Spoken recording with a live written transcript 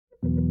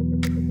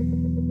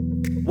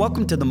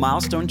Welcome to the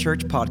Milestone Church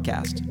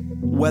podcast.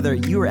 Whether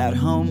you are at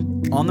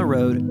home, on the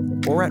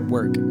road, or at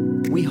work,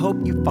 we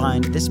hope you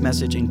find this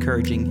message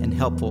encouraging and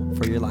helpful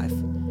for your life.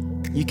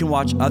 You can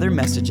watch other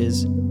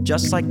messages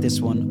just like this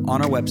one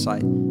on our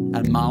website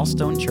at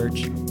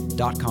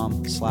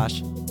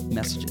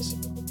milestonechurch.com/messages.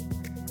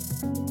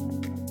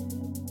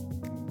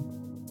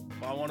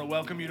 I want to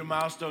welcome you to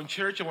Milestone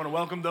Church. I want to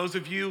welcome those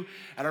of you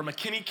at our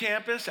McKinney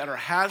campus, at our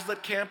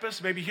Hazlitt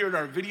campus, maybe here at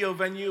our video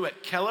venue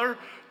at Keller.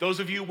 Those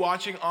of you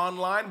watching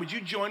online, would you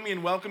join me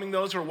in welcoming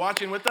those who are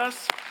watching with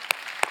us?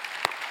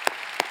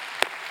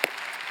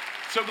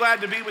 So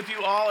glad to be with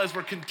you all as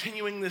we're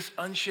continuing this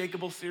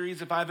Unshakable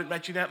series. If I haven't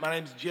met you yet, my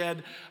name's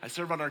Jed. I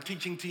serve on our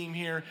teaching team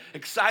here.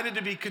 Excited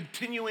to be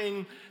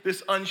continuing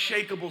this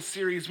Unshakable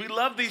series. We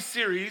love these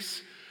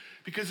series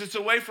because it's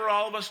a way for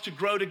all of us to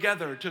grow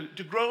together,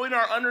 to grow in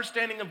our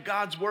understanding of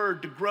God's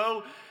word, to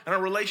grow in our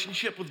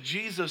relationship with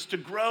Jesus, to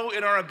grow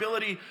in our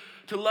ability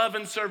to love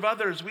and serve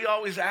others. We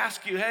always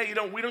ask you, hey,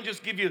 we don't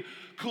just give you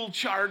cool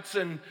charts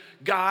and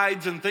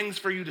guides and things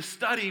for you to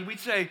study. We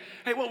say,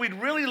 hey, what we'd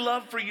really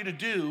love for you to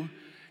do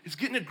is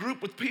get in a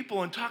group with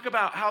people and talk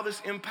about how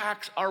this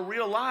impacts our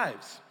real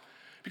lives.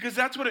 Because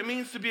that's what it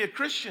means to be a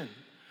Christian.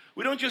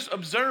 We don't just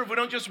observe, we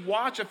don't just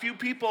watch a few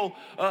people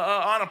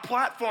on a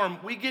platform.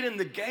 We get in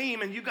the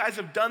game, and you guys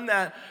have done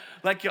that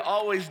like you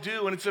always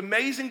do. And it's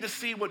amazing to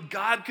see what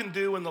God can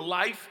do in the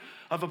life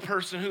of a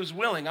person who's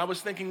willing. I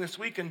was thinking this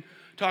week and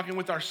talking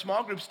with our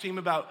small groups team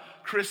about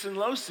Chris and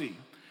Losi.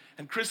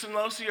 And Chris and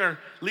Losi are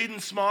leading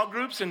small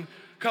groups, and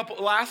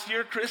last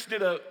year, Chris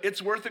did a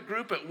It's Worth It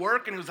group at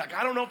work, and he was like,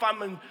 I don't know if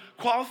I'm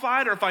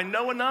qualified or if I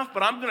know enough,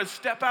 but I'm gonna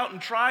step out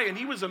and try. And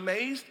he was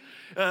amazed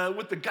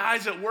with the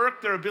guys at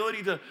work, their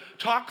ability to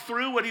talk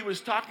through what he was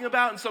talking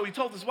about. And so he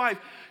told his wife,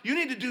 you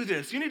need to do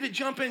this. You need to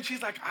jump in.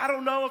 She's like, I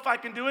don't know if I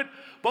can do it.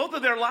 Both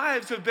of their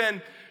lives have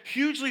been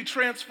hugely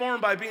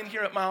transformed by being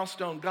here at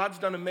Milestone. God's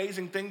done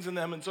amazing things in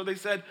them. And so they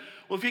said,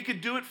 well, if he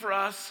could do it for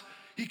us,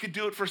 he could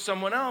do it for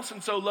someone else.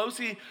 And so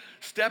Losi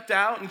stepped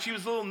out, and she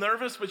was a little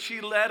nervous, but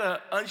she led an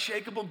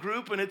Unshakable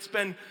group, and it's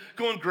been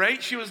going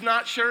great. She was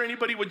not sure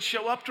anybody would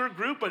show up to her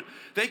group, but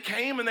they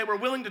came, and they were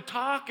willing to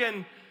talk.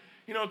 And,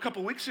 a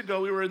couple weeks ago,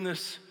 we were in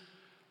this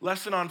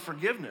lesson on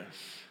forgiveness.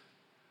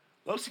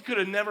 Losi could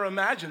have never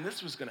imagined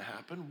this was going to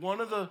happen. One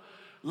of the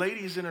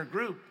ladies in her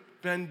group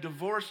been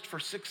divorced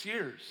for 6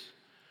 years.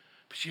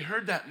 But she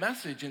heard that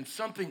message, and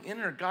something in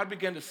her, God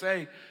began to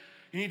say,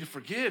 you need to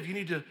forgive. You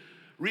need to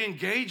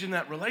re-engage in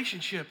that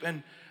relationship.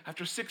 And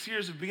after 6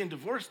 years of being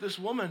divorced, this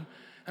woman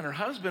and her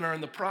husband are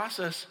in the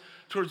process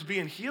towards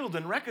being healed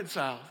and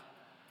reconciled.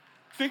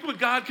 Think what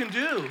God can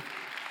do.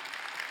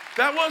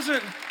 That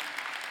wasn't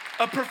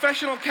a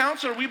professional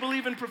counselor. We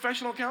believe in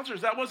professional counselors.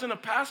 That wasn't a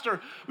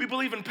pastor. We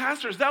believe in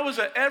pastors. That was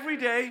an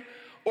everyday,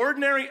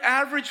 ordinary,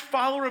 average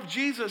follower of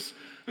Jesus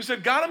who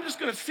said, God, I'm just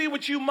going to see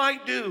what you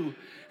might do.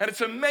 And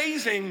it's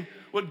amazing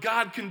what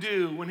God can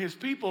do when his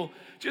people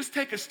just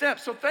take a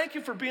step. So thank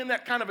you for being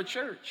that kind of a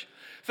church.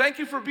 Thank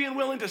you for being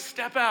willing to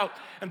step out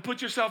and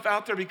put yourself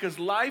out there, because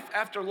life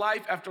after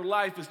life after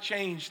life is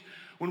changed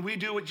when we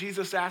do what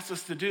Jesus asked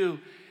us to do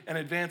and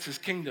advance his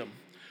kingdom.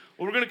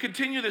 Well, we're going to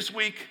continue this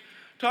week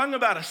talking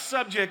about a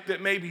subject that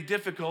may be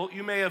difficult.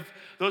 You may have,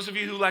 those of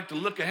you who like to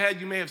look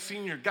ahead, you may have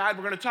seen your guide.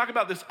 We're going to talk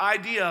about this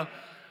idea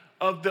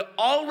of the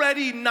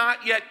already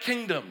not yet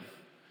kingdom,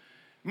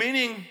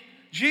 meaning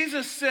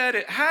Jesus said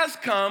it has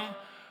come,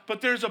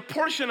 but there's a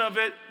portion of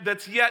it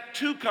that's yet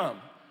to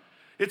come.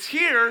 It's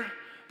here,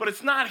 but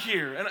it's not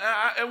here.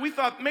 And we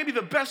thought maybe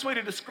the best way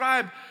to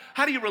describe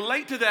how do you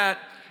relate to that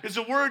is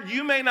a word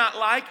you may not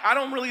like. I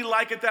don't really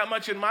like it that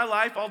much in my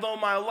life, although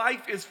my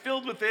life is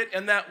filled with it,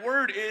 and that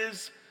word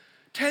is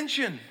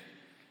tension.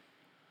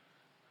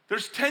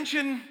 There's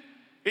tension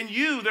in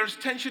you. There's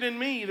tension in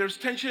me. There's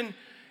tension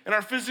in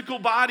our physical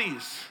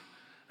bodies.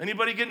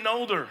 Anybody getting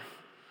older?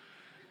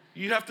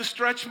 You have to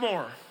stretch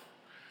more.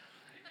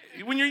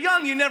 When you're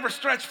young, you never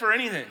stretch for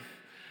anything.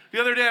 The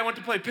other day, I went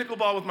to play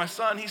pickleball with my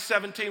son. He's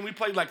 17. We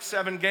played like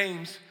 7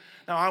 games.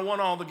 Now, I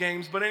won all the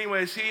games, but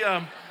anyways,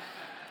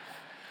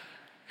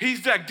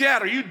 he's like,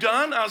 Dad, are you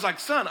done? I was like,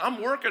 son,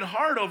 I'm working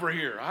hard over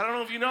here. I don't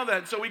know if you know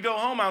that. So we go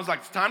home. I was like,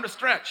 it's time to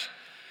stretch.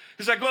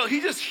 He's like, well, he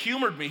just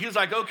humored me. He was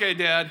like, okay,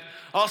 Dad,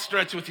 I'll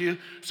stretch with you.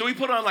 So we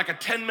put on like a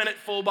 10-minute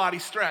full body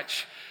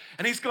stretch.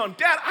 And he's going,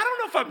 Dad, I don't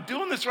know if I'm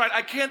doing this right.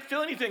 I can't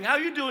feel anything. How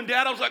you doing,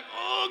 Dad? I was like,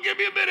 oh, give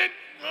me a minute.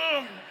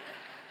 Oh.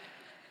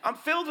 I'm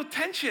filled with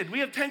tension. We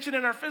have tension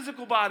in our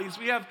physical bodies.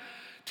 We have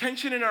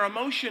tension in our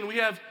emotion. We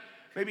have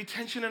maybe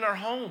tension in our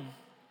home.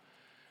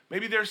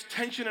 Maybe there's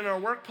tension in our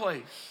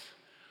workplace.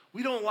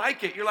 We don't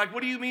like it. You're like,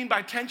 what do you mean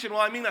by tension?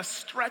 Well, I mean a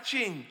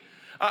stretching.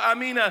 I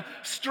mean a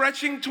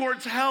stretching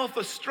towards health,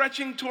 a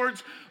stretching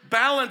towards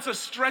balance, a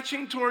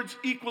stretching towards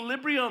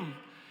equilibrium.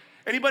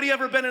 Anybody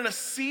ever been in a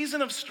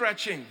season of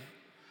stretching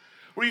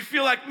where you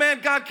feel like, man,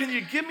 God, can you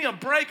give me a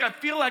break? I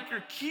feel like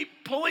you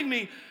keep pulling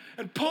me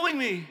and pulling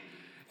me.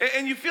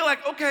 And you feel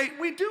like, okay,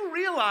 we do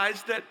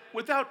realize that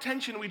without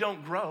tension, we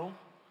don't grow.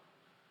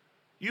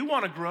 You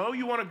want to grow.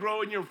 You want to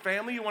grow in your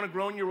family. You want to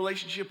grow in your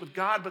relationship with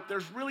God, but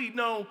there's really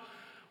no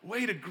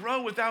way to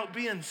grow without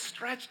being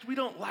stretched. We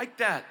don't like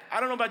that.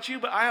 I don't know about you,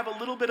 but I have a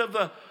little bit of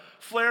the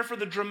flair for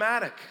the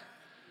dramatic.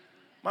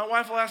 My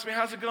wife will ask me,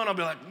 how's it going? I'll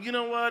be like, you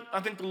know what? I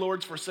think the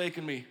Lord's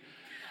forsaken me.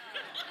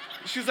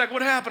 She's like,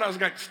 what happened? I was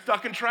like,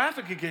 stuck in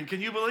traffic again.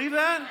 Can you believe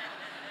that?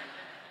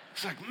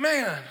 She's like,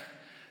 man,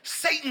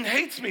 Satan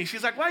hates me.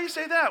 She's like, why do you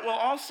say that? Well,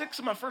 all 6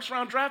 of my first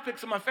round draft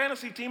picks of my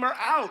fantasy team are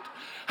out.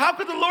 How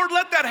could the Lord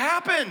let that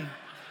happen?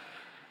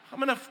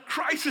 I'm in a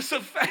crisis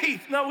of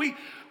faith. No,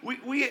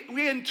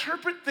 we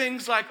interpret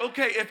things like,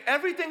 okay, if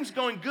everything's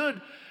going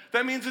good,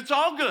 that means it's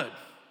all good,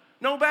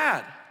 no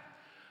bad.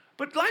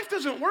 But life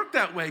doesn't work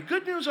that way.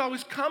 Good news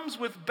always comes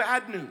with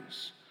bad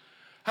news.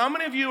 How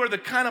many of you are the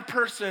kind of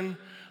person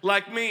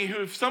like me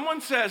who, if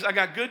someone says, I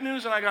got good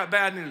news and I got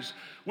bad news,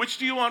 which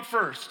do you want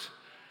first?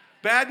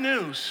 Bad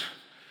news.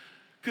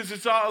 Because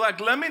it's all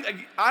like,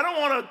 I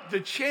don't want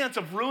the chance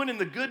of ruining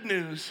the good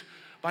news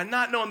by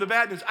not knowing the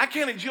bad news. I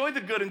can't enjoy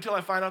the good until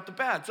I find out the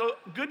bad. So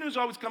good news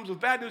always comes with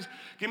bad news.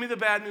 Give me the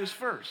bad news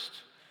first.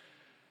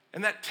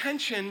 And that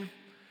tension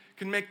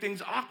can make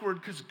things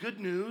awkward because good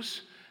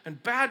news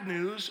and bad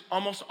news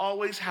almost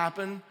always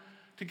happen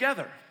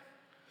together.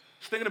 I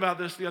was thinking about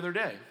this the other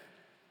day.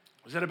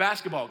 I was at a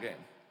basketball game.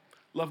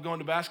 Love going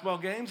to basketball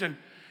games, and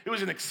it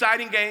was an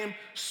exciting game,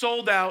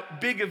 sold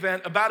out, big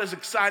event, about as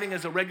exciting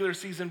as a regular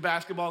season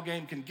basketball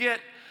game can get.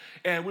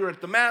 And we were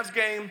at the Mavs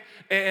game,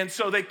 and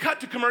so they cut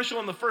to commercial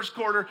in the first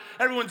quarter.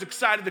 Everyone's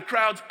excited, the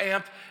crowd's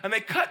amped, and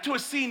they cut to a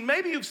scene.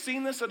 Maybe you've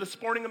seen this at a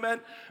sporting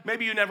event,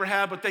 maybe you never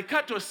have, but they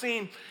cut to a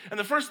scene, and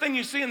the first thing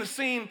you see in the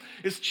scene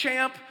is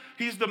Champ.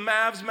 He's the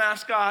Mavs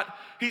mascot.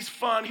 He's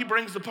fun. He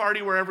brings the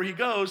party wherever he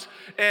goes.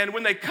 And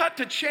when they cut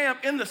to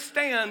Champ in the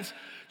stands,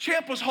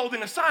 Champ was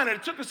holding a sign, and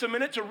it took us a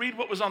minute to read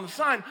what was on the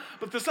sign,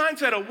 but the sign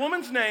said, a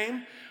woman's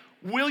name,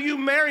 will you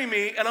marry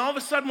me? And all of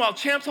a sudden, while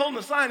Champ's holding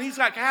the sign, he's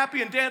like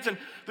happy and dancing.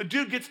 The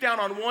dude gets down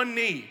on one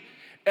knee,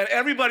 and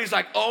everybody's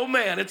like, oh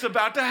man, it's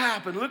about to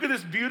happen. Look at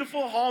this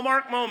beautiful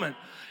Hallmark moment.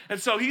 And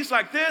so he's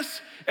like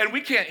this, and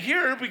we can't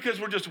hear her because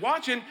we're just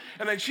watching,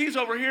 and then she's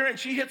over here, and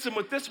she hits him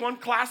with this one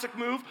classic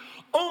move.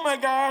 Oh my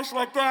gosh,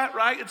 like that,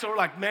 right? And so we're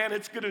like, man,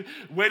 it's gonna,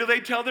 wait till they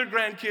tell their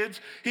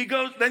grandkids. He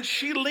goes, then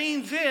she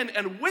leans in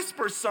and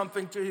whispers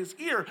something to his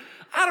ear.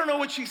 I don't know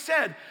what she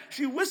said.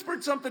 She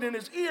whispered something in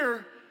his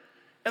ear,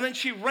 and then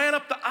she ran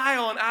up the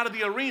aisle and out of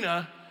the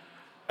arena,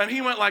 and he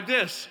went like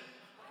this.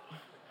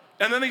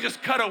 And then they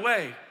just cut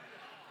away.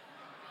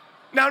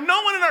 Now,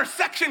 no one in our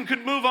section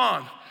could move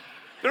on.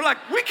 They're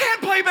like, we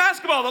can't play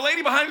basketball. The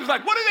lady behind us was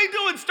like, what are they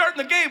doing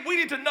starting the game? We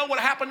need to know what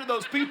happened to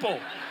those people.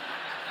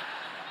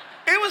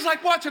 It was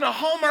like watching a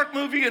Hallmark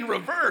movie in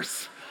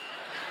reverse.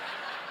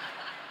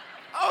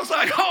 I was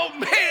like, oh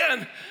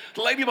man.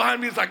 The lady behind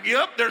me is like,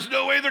 yep, there's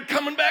no way they're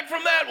coming back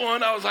from that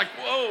one. I was like,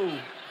 whoa.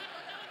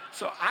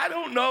 So I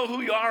don't know who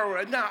you are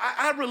right now.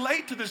 I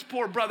relate to this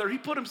poor brother. He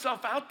put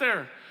himself out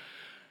there.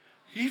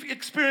 He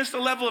experienced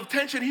a level of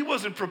tension he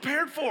wasn't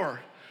prepared for.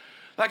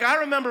 Like I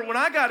remember when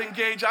I got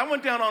engaged, I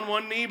went down on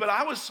one knee, but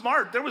I was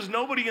smart. There was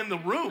nobody in the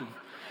room.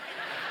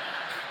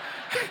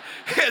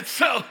 And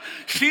so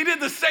she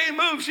did the same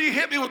move. She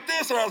hit me with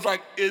this, and I was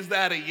like, is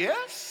that a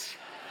yes?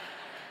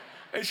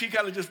 And she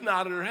kind of just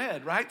nodded her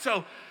head, right?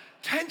 So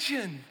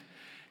tension,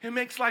 it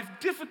makes life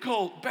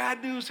difficult.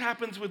 Bad news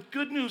happens with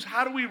good news.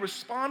 How do we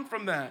respond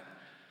from that?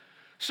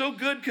 So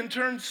good can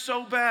turn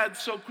so bad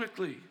so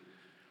quickly.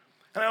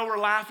 And I know we're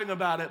laughing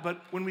about it,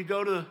 but when we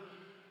go to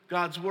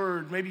God's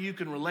word, maybe you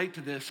can relate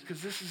to this,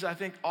 because this is, I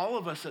think, all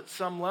of us at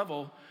some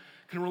level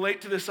can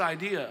relate to this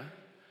idea.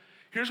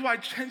 Here's why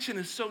tension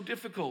is so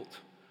difficult.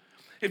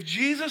 If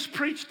Jesus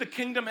preached the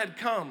kingdom had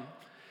come,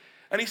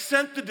 and he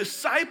sent the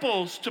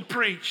disciples to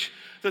preach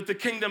that the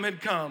kingdom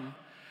had come,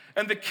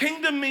 and the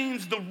kingdom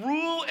means the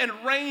rule and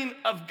reign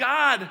of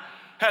God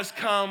has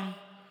come,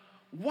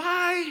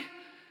 why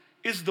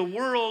is the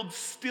world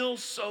still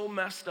so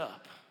messed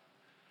up?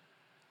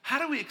 How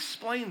do we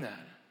explain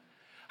that?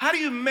 How do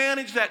you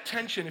manage that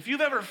tension? If you've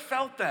ever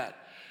felt that,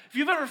 if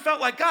you've ever felt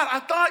like, God, I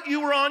thought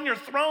you were on your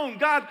throne.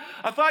 God,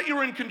 I thought you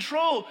were in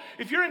control.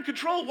 If you're in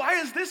control, why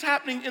is this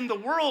happening in the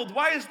world?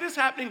 Why is this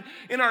happening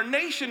in our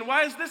nation?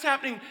 Why is this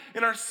happening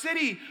in our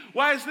city?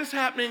 Why is this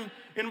happening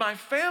in my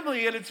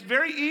family? And it's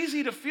very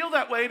easy to feel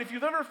that way. And if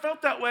you've ever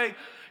felt that way,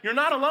 you're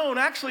not alone.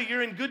 Actually,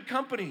 you're in good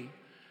company,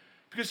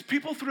 because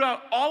people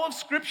throughout all of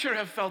Scripture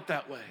have felt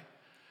that way.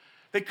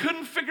 They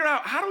couldn't figure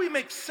out, how do we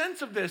make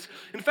sense of this?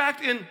 In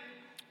fact, in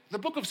the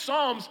book of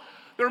Psalms,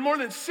 there are more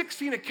than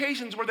 16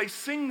 occasions where they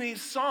sing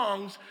these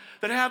songs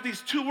that have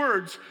these two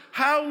words,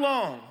 how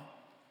long?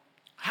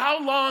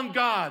 How long,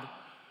 God,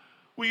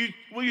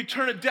 will you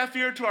turn a deaf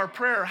ear to our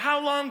prayer?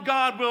 How long,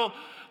 God, will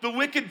the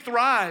wicked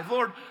thrive?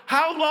 Lord,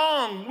 how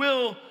long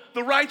will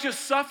the righteous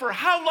suffer?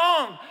 How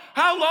long?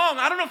 How long?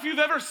 I don't know if you've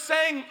ever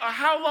sang a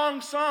how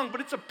long song,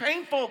 but it's a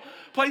painful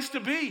place to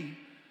be.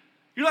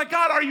 You're like,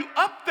 God, are you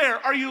up there?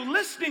 Are you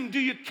listening? Do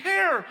you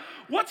care?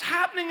 What's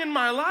happening in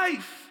my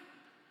life?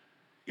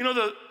 You know,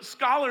 the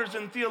scholars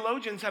and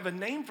theologians have a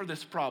name for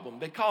this problem.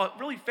 They call it,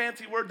 really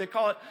fancy word, they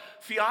call it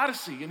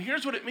theodicy. And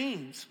here's what it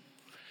means.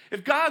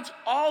 If God's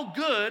all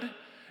good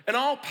and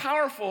all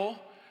powerful,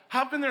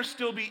 how can there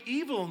still be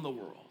evil in the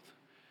world?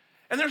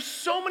 And there's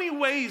so many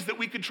ways that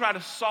we could try to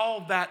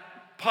solve that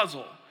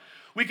puzzle.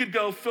 We could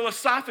go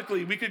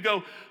philosophically, we could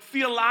go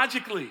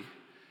theologically.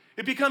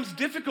 It becomes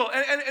difficult.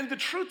 And the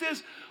truth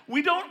is,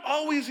 we don't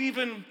always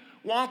even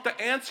want the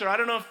answer. I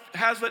don't know if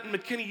Hazlitt and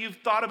McKinney, you've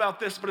thought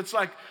about this, but it's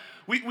like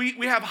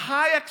we have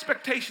high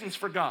expectations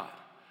for God.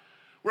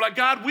 We're like,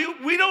 God,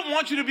 we don't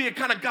want you to be a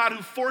kind of God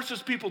who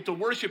forces people to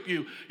worship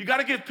you. You got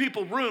to give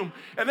people room.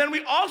 And then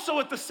we also,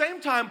 at the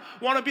same time,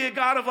 want to be a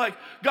God of like,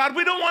 God,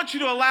 we don't want you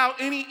to allow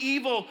any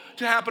evil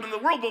to happen in the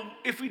world. But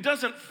if he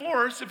doesn't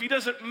force, if he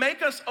doesn't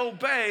make us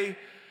obey,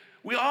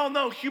 we all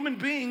know human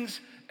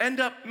beings end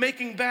up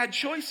making bad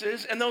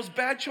choices, and those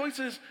bad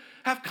choices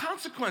have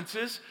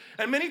consequences.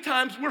 And many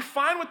times we're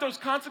fine with those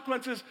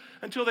consequences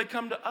until they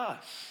come to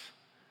us.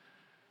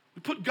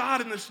 We put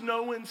God in this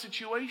no-win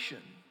situation.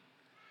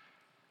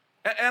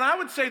 And I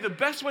would say the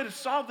best way to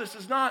solve this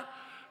is not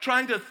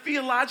trying to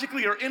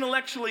theologically or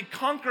intellectually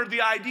conquer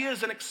the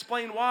ideas and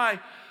explain why,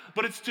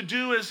 but it's to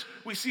do, as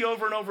we see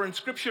over and over in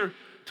Scripture,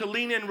 to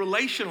lean in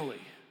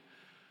relationally,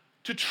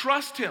 to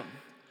trust him.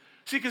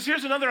 See, because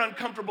here's another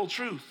uncomfortable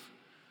truth.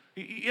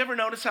 You ever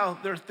notice how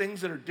there are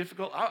things that are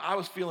difficult? I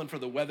was feeling for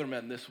the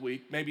weathermen this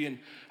week. Maybe in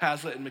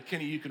Hazlitt and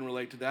McKinney, you can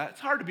relate to that. It's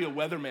hard to be a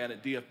weatherman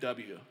at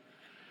DFW,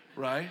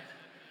 right?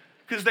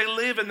 Because they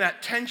live in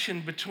that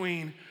tension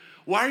between,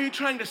 why are you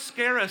trying to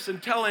scare us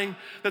and telling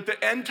that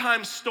the end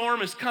time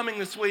storm is coming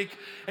this week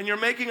and you're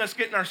making us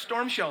get in our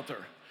storm shelter,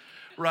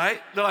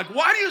 right? They're like,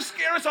 why do you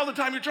scare us all the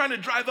time? You're trying to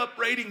drive up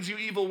ratings, you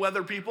evil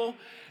weather people.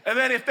 And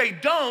then if they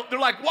don't, they're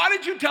like, why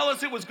did you tell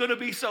us it was going to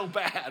be so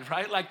bad,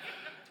 right? Like,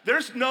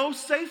 there's no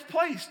safe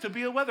place to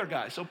be a weather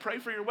guy. So pray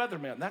for your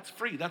weatherman. That's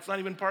free. That's not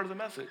even part of the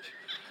message.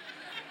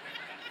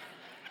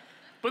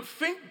 But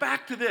think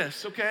back to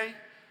this, okay?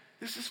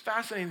 This is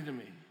fascinating to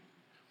me.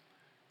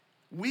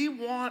 We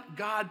want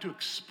God to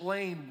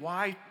explain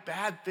why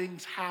bad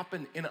things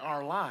happen in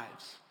our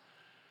lives.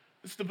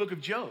 This is the book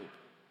of Job.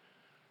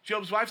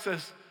 Job's wife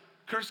says,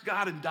 curse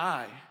God and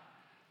die.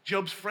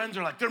 Job's friends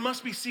are like, there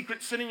must be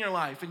secret sin in your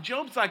life. And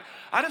Job's like,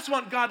 I just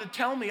want God to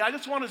tell me. I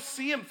just want to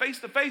see him face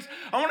to face.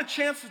 I want a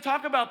chance to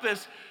talk about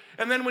this.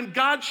 And then when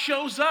God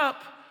shows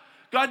up,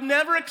 God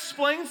never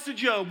explains to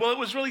Job, well, it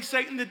was really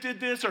Satan that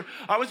did this, or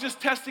I was just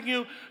testing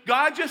you.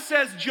 God just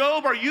says,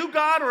 Job, are you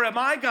God or am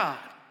I God?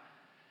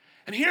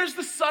 And here's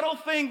the subtle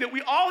thing that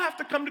we all have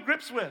to come to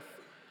grips with.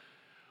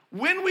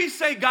 When we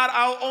say, God,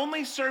 I'll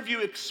only serve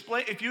you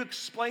if you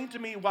explain to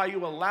me why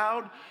you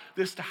allowed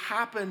this to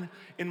happen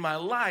in my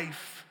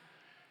life,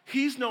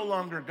 he's no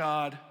longer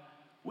God,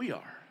 we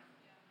are.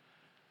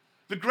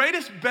 The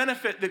greatest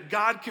benefit that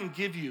God can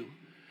give you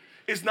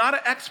is not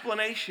an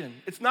explanation.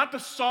 It's not to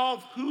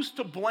solve who's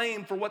to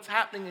blame for what's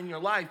happening in your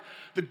life.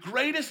 The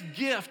greatest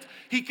gift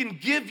he can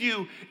give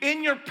you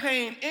in your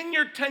pain, in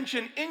your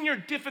tension, in your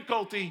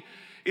difficulty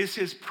is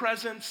his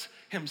presence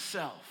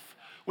himself.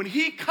 When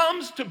he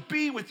comes to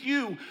be with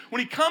you, when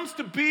he comes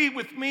to be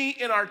with me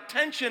in our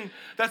tension,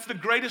 that's the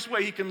greatest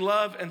way he can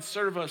love and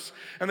serve us.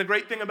 And the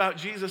great thing about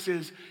Jesus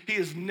is he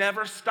has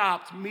never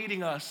stopped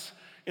meeting us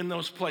in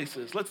those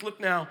places. Let's look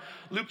now,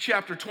 Luke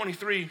chapter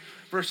 23,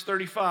 verse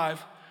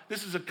 35.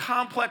 This is a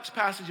complex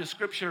passage of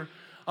scripture.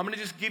 I'm going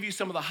to just give you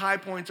some of the high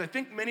points. I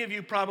think many of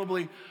you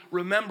probably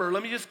remember.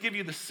 Let me just give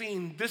you the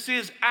scene. This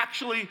is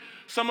actually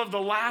some of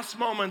the last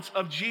moments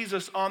of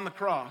Jesus on the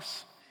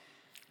cross.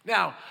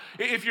 Now,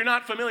 if you're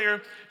not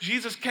familiar,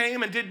 Jesus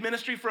came and did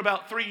ministry for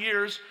about 3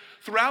 years.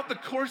 Throughout the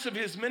course of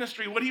his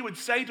ministry, what he would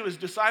say to his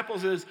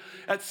disciples is,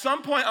 at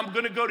some point, I'm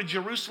going to go to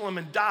Jerusalem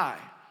and die.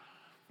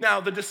 Now,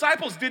 the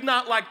disciples did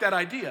not like that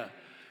idea.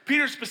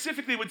 Peter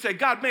specifically would say,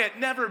 God, may it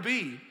never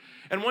be.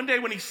 And one day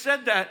when he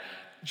said that,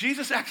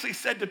 Jesus actually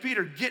said to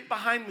Peter, get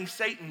behind me,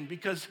 Satan,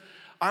 because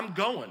I'm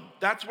going.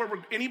 That's where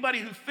anybody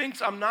who thinks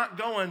I'm not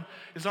going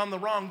is on the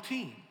wrong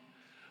team.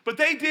 But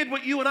they did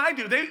what you and I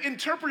do. They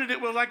interpreted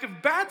it like, if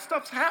bad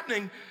stuff's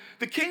happening,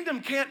 the kingdom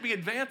can't be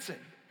advancing.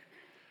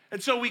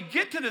 And so we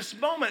get to this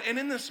moment, and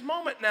in this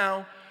moment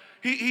now,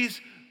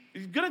 he's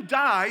gonna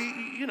die.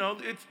 You know,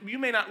 you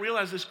may not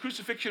realize this,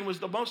 crucifixion was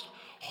the most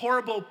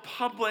horrible,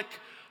 public,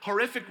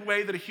 horrific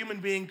way that a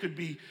human being could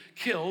be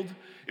killed.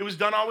 It was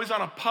done always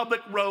on a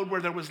public road where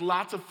there was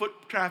lots of foot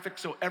traffic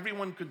so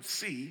everyone could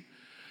see.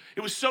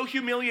 It was so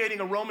humiliating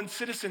a Roman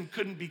citizen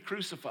couldn't be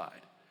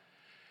crucified.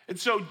 And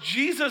so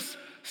Jesus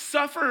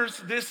suffers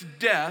this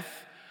death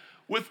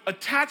with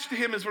attached to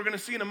him, as we're going to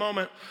see in a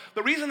moment.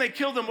 The reason they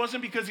killed him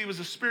wasn't because he was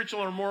a spiritual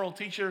or moral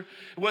teacher.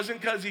 It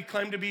wasn't because he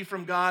claimed to be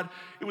from God.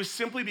 It was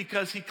simply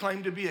because he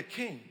claimed to be a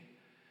king.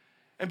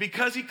 And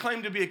because he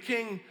claimed to be a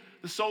king,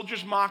 the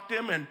soldiers mocked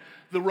him and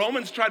the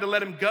Romans tried to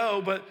let him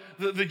go, but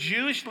the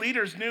Jewish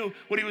leaders knew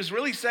what he was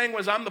really saying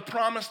was, I'm the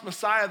promised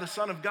Messiah, the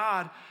Son of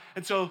God.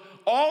 And so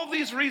all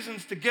these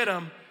reasons to get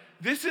him,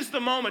 This is the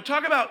moment.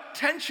 Talk about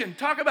tension.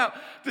 Talk about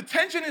the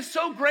tension is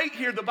so great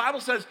here. The Bible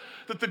says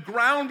that the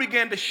ground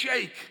began to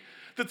shake,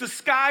 that the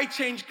sky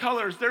changed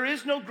colors. There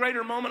is no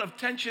greater moment of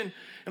tension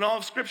in all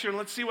of Scripture. And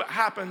let's see what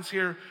happens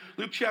here.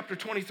 Luke chapter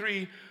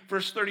 23,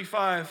 verse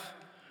 35.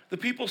 The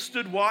people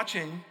stood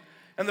watching,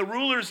 and the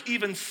rulers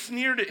even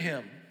sneered at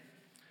him.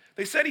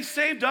 They said, he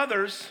saved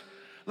others.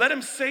 Let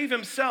him save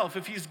himself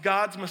if he's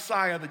God's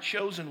Messiah, the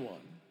chosen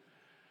one.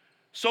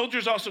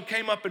 Soldiers also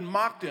came up and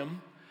mocked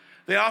him.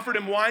 They offered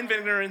him wine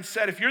vinegar and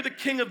said, if you're the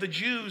king of the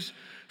Jews,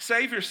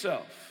 save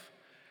yourself.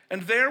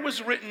 And there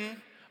was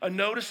written a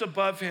notice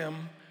above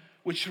him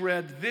which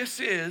read, this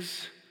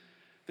is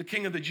the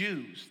King of the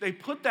Jews. They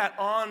put that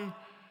on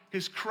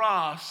his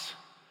cross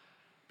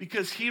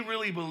because he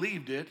really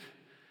believed it.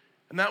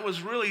 And that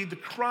was really the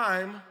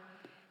crime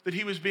that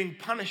he was being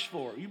punished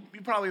for. You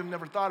probably have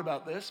never thought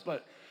about this,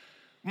 but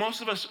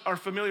most of us are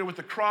familiar with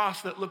the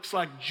cross that looks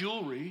like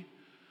jewelry.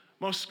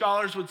 Most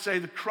scholars would say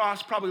the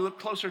cross probably looked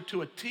closer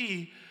to a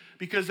T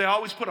because they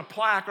always put a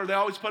plaque or they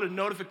always put a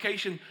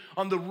notification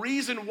on the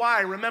reason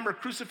why. Remember,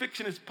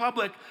 crucifixion is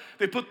public.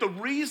 They put the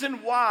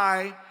reason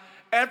why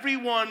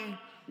everyone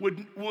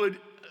would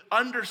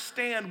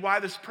understand why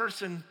this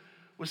person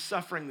was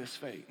suffering this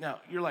fate. Now,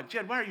 you're like,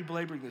 Jed, why are you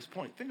belaboring this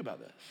point? Think about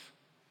this.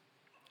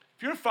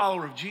 If you're a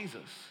follower of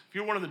Jesus, if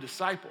you're one of the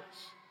disciples,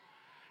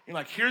 you're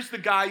like, here's the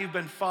guy you've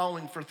been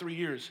following for 3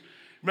 years.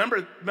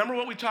 Remember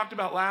what we talked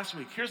about last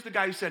week. Here's the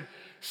guy who said,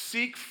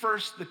 seek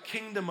first the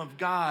kingdom of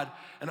God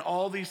and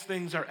all these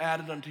things are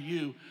added unto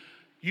you.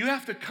 You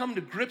have to come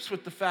to grips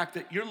with the fact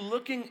that you're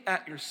looking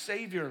at your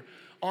Savior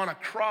on a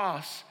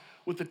cross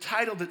with the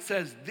title that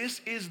says,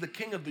 this is the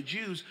King of the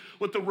Jews.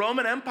 What the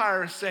Roman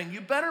Empire is saying,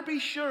 you better be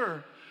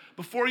sure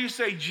before you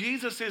say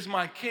Jesus is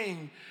my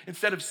king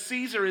instead of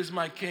Caesar is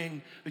my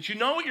king, that you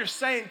know what you're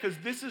saying, because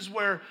this is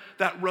where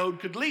that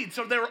road could lead.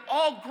 So they were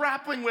all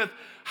grappling with,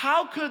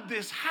 how could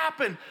this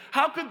happen?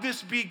 How could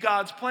this be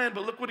God's plan?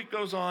 But look what he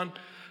goes on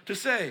to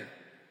say.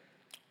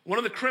 One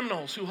of the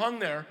criminals who hung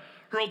there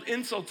hurled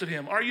insults at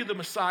him. Are you the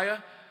Messiah?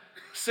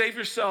 Save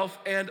yourself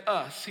and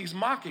us. He's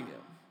mocking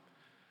him.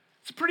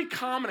 It's a pretty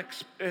common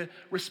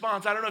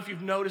response. I don't know if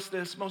you've noticed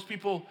this. Most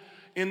people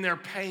in their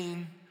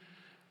pain,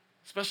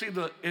 especially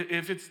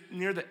if it's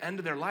near the end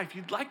of their life,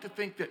 you'd like to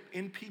think that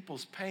in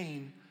people's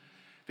pain,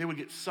 they would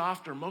get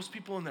softer. Most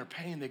people in their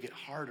pain, they get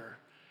harder.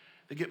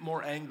 They get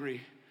more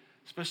angry,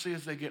 especially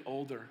as they get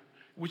older,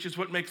 which is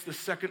what makes the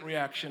second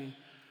reaction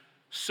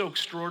so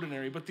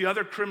extraordinary. But the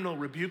other criminal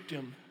rebuked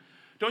him.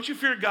 Don't you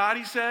fear God,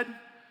 he said?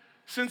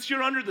 Since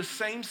you're under the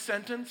same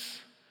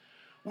sentence,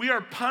 we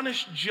are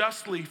punished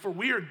justly, for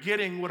we are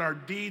getting what our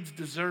deeds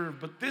deserve.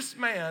 But this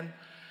man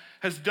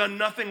has done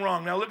nothing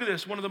wrong. Now look at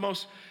this, one of the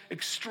most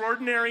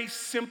extraordinary,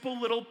 simple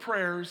little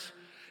prayers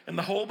in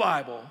the whole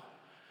Bible.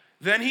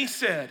 Then he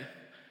said,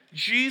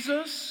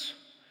 Jesus,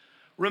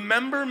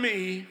 remember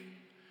me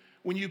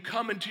when you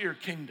come into your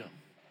kingdom.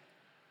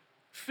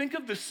 Think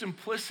of the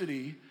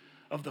simplicity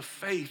of the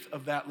faith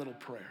of that little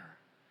prayer.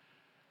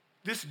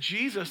 This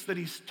Jesus that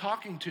he's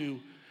talking to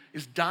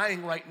is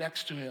dying right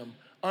next to him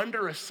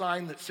under a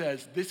sign that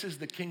says, this is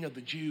the King of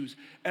the Jews.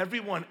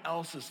 Everyone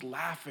else is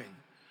laughing.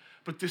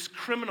 But this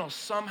criminal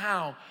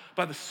somehow,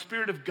 by the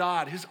Spirit of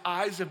God, his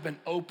eyes have been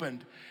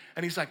opened.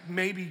 And he's like,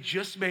 maybe,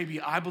 just maybe,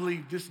 I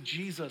believe this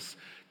Jesus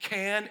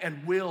can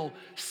and will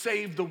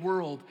save the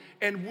world.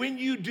 And when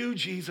you do,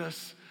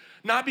 Jesus,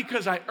 not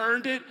because I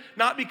earned it,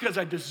 not because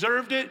I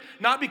deserved it,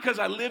 not because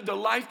I lived a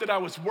life that I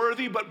was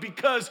worthy, but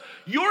because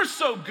you're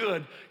so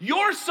good,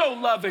 you're so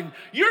loving,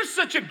 you're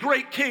such a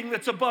great king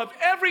that's above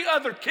every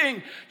other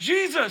king.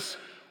 Jesus,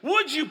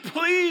 would you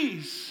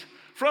please,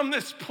 from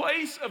this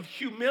place of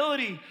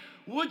humility,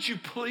 would you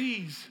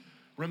please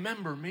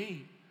remember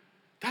me?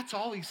 That's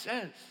all he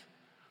says.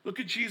 Look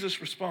at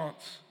Jesus'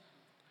 response.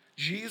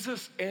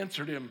 Jesus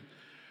answered him,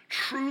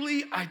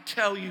 truly I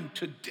tell you,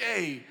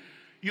 today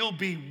you'll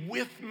be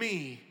with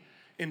me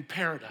in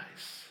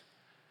paradise.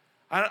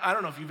 I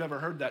don't know if you've ever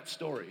heard that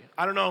story.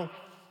 I don't know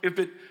if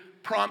it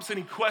prompts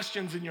any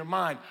questions in your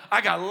mind.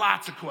 I got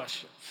lots of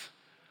questions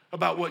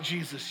about what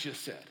Jesus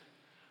just said.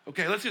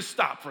 Okay, let's just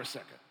stop for a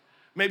second.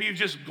 Maybe you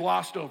just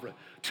glossed over it.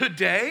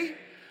 Today?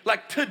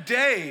 Like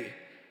today?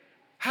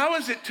 How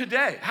is it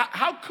today?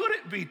 How could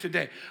it be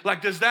today?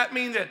 Like, does that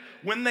mean that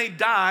when they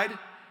died,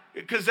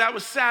 because that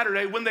was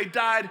Saturday, when they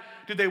died,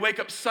 did they wake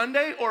up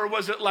Sunday? Or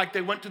was it like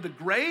they went to the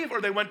grave, or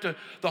they went to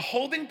the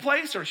holding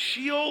place, or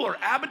Sheol, or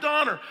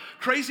Abaddon, or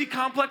crazy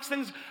complex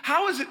things?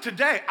 How is it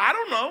today? I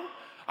don't know.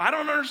 I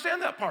don't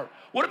understand that part.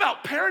 What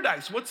about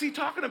paradise? What's he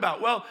talking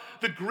about? Well,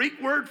 the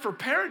Greek word for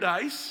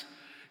paradise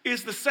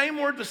is the same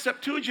word, the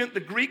Septuagint,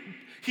 the Greek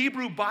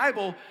Hebrew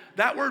Bible.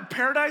 That word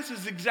paradise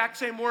is the exact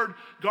same word,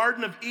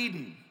 Garden of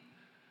Eden.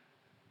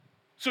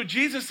 So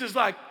Jesus is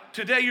like,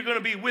 today you're gonna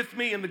be with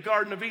me in the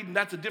Garden of Eden.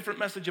 That's a different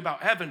message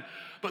about heaven.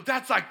 But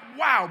that's like,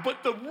 wow.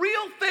 But the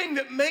real thing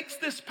that makes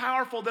this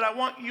powerful that I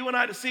want you and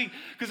I to see,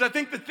 because I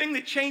think the thing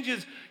that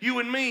changes you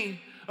and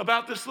me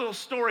about this little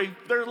story,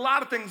 there are a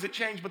lot of things that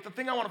change, but the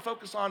thing I wanna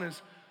focus on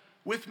is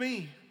with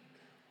me.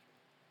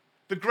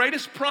 The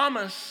greatest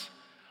promise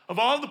of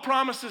all the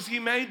promises he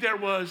made there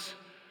was,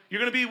 you're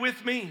gonna be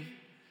with me.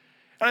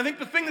 And I think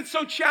the thing that's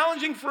so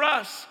challenging for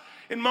us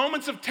in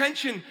moments of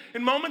tension,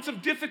 in moments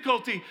of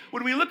difficulty,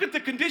 when we look at the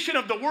condition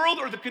of the world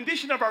or the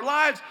condition of our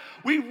lives,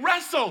 we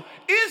wrestle.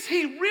 Is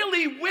he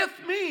really with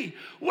me?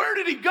 Where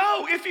did he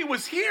go? If he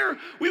was here,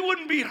 we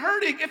wouldn't be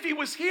hurting. If he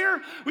was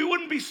here, we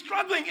wouldn't be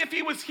struggling. If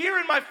he was here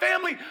in my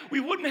family, we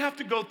wouldn't have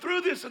to go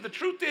through this. And the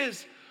truth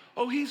is,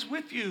 oh, he's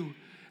with you,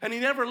 and he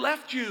never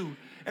left you,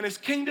 and his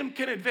kingdom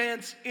can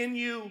advance in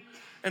you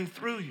and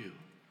through you.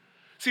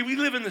 See, we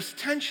live in this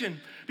tension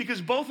because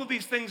both of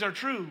these things are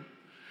true.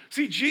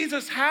 See,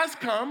 Jesus has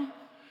come.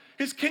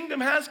 His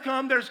kingdom has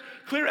come. There's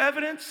clear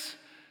evidence.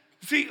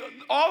 See,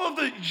 all of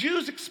the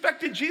Jews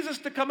expected Jesus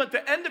to come at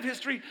the end of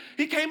history.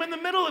 He came in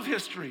the middle of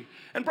history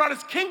and brought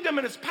his kingdom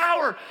and his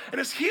power and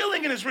his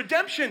healing and his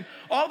redemption.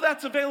 All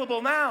that's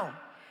available now.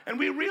 And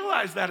we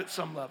realize that at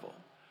some level.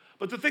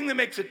 But the thing that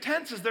makes it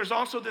tense is there's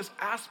also this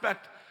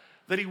aspect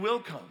that he will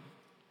come.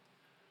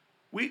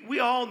 We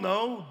all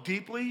know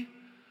deeply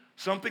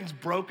something's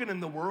broken in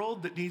the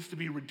world that needs to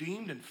be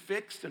redeemed and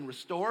fixed and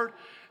restored.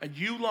 And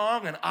you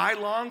long and I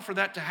long for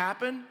that to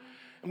happen.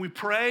 And we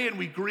pray and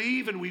we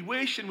grieve and we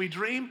wish and we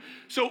dream.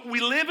 So we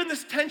live in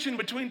this tension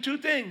between two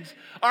things.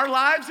 Our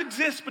lives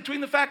exist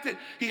between the fact that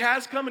he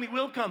has come and he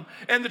will come.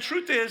 And the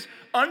truth is,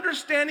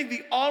 understanding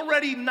the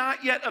already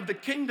not yet of the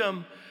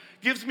kingdom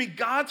gives me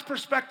God's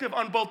perspective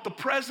on both the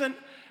present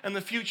and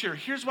the future.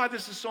 Here's why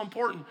this is so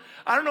important.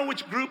 I don't know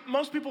which group,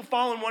 most people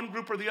fall in one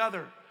group or the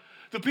other.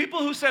 The people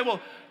who say, well,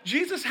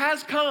 Jesus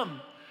has come,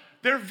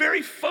 they're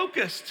very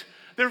focused.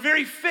 They're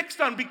very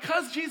fixed on,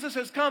 because Jesus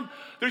has come,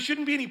 there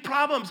shouldn't be any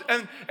problems.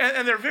 And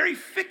they're very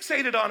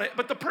fixated on it.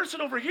 But the person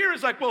over here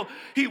is like, well,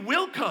 he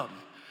will come.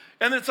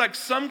 And it's like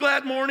some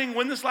glad morning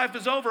when this life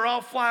is over,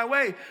 I'll fly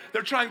away.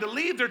 They're trying to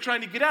leave. They're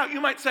trying to get out. You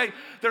might say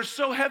they're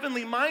so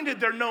heavenly minded,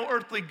 they're no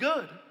earthly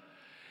good.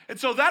 And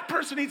so that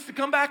person needs to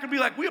come back and be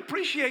like, we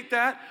appreciate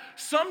that.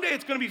 Someday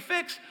it's going to be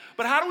fixed.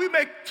 But how do we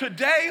make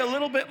today a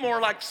little bit more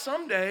like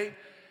someday?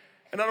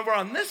 And over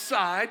on this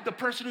side, the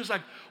person who's like,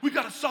 we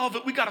got to solve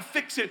it, we got to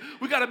fix it,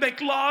 we got to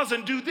make laws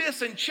and do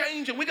this and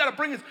change, and we got to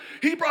bring it.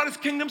 He brought his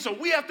kingdom, so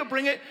we have to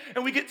bring it.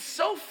 And we get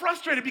so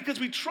frustrated because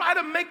we try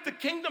to make the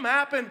kingdom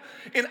happen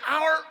in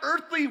our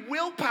earthly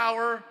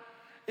willpower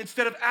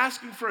instead of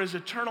asking for his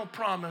eternal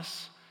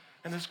promise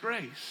and his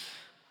grace.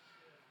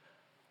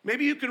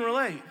 Maybe you can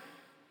relate.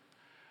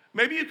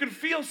 Maybe you can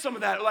feel some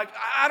of that. Like,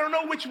 I don't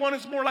know which one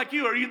is more like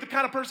you. Are you the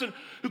kind of person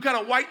who kind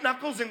of white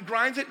knuckles and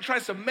grinds it and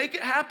tries to make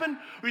it happen?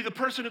 Or are you the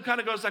person who kind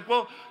of goes like,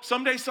 well,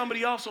 someday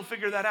somebody else will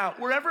figure that out?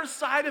 Wherever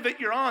side of it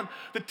you're on,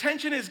 the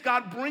tension is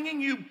God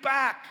bringing you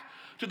back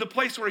to the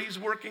place where he's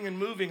working and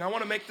moving. I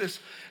want to make this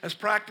as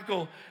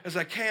practical as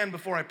I can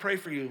before I pray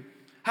for you.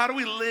 How do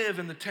we live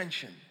in the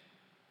tension?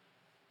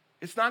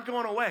 It's not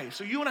going away.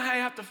 So you and I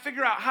have to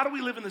figure out, how do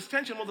we live in this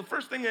tension? Well, the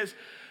first thing is,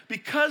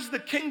 because the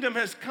kingdom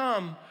has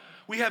come,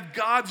 we have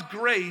God's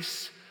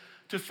grace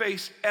to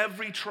face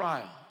every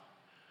trial.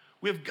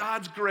 We have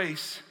God's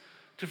grace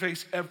to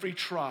face every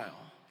trial.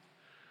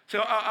 So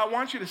I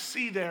want you to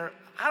see there,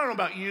 I don't know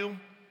about you,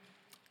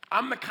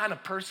 I'm the kind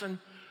of person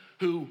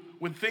who,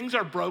 when things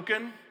are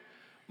broken,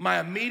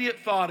 my immediate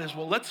thought is,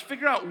 well, let's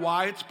figure out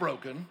why it's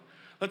broken.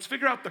 Let's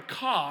figure out the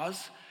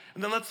cause,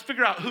 and then let's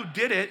figure out who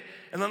did it,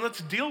 and then let's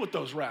deal with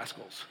those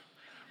rascals,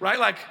 right?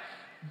 Like,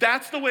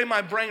 that's the way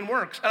my brain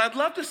works. And I'd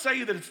love to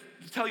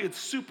tell you it's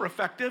super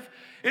effective.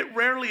 It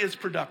rarely is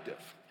productive,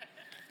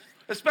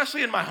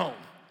 especially in my home.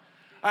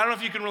 I don't know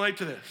if you can relate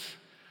to this.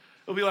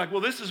 It'll be like,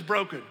 well, this is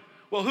broken.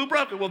 Well, who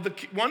broke it? Well, the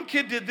one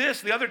kid did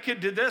this, the other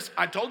kid did this.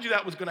 I told you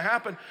that was gonna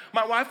happen.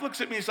 My wife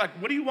looks at me and is like,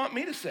 what do you want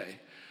me to say?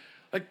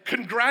 Like,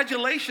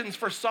 congratulations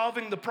for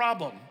solving the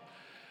problem.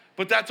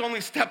 But that's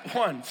only step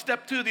one.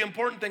 Step two, the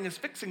important thing is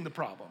fixing the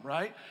problem,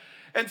 right?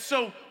 And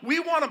so we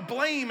want to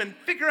blame and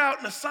figure out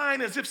and assign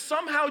as if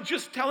somehow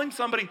just telling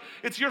somebody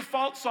it's your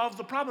fault solves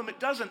the problem. It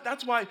doesn't.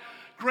 That's why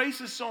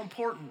grace is so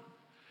important.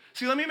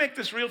 See, let me make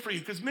this real for you,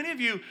 because many of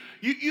you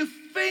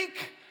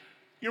think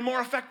you're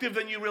more effective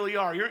than you really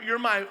are. You're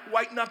my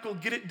white knuckle,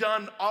 get it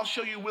done, I'll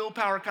show you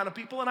willpower kind of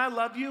people, and I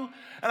love you,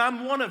 and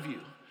I'm one of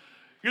you.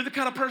 You're the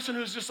kind of person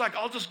who's just like,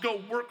 I'll just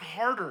go work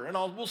harder, and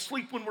we'll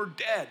sleep when we're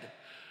dead,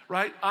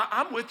 right?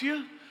 I'm with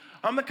you.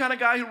 I'm the kind of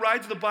guy who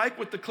rides the bike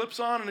with the clips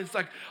on and it's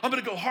like, I'm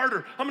gonna go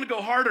harder.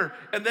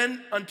 And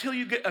then until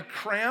you get a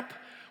cramp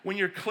when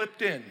you're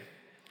clipped in.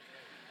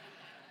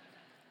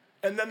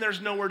 And then there's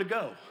nowhere to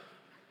go.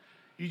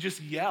 You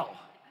just yell.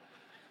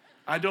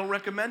 I don't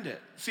recommend it.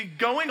 See,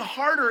 going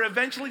harder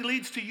eventually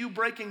leads to you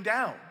breaking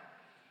down.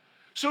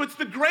 So it's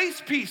the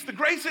grace piece. The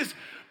grace is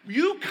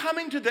you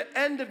coming to the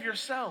end of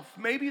yourself.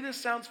 Maybe this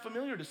sounds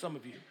familiar to some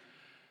of you.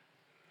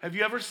 Have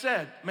you ever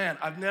said, man,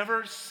 I've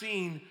never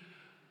seen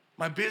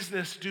my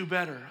business do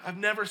better. I've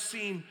never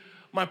seen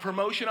my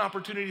promotion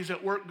opportunities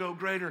at work go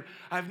greater.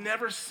 I've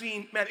never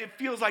seen, man, it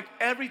feels like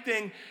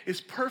everything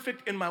is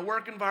perfect in my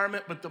work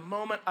environment, but the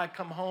moment I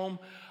come home,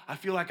 I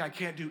feel like I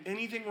can't do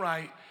anything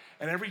right,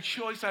 and every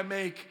choice I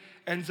make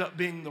ends up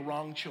being the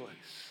wrong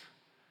choice.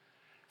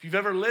 If you've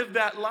ever lived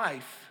that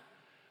life,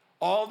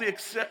 all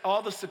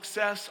the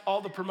success, all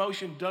the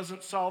promotion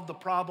doesn't solve the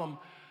problem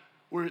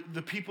where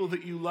the people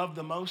that you love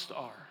the most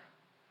are.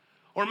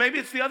 Or maybe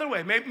it's the other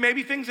way.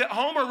 Maybe things at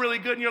home are really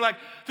good and you're like,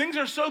 things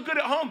are so good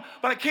at home,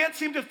 but I can't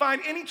seem to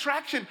find any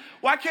traction.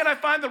 Why can't I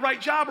find the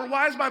right job? Or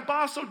why is my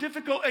boss so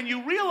difficult? And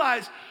you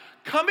realize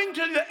coming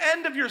to the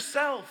end of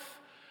yourself,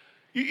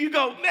 you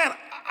go, man,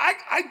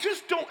 I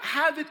just don't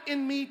have it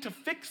in me to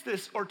fix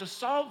this or to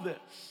solve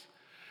this.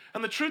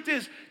 And the truth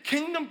is,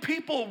 kingdom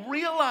people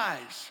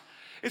realize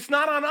it's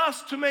not on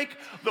us to make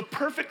the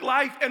perfect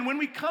life. And when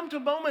we come to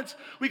moments,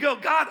 we go,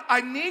 God,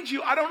 I need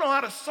you. I don't know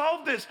how to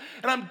solve this,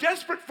 and I'm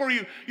desperate for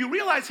you. You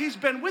realize he's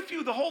been with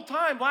you the whole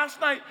time.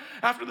 Last night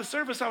after the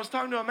service, I was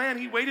talking to a man.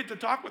 He waited to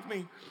talk with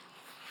me.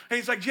 And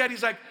he's like, Jed,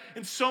 he's like,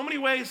 in so many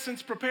ways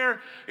since Prepare,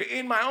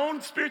 in my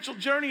own spiritual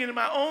journey and in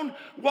my own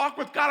walk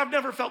with God, I've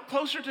never felt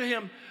closer to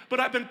him. But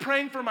I've been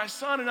praying for my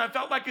son, and I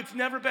felt like it's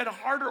never been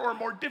harder or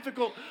more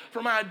difficult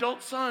for my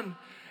adult son.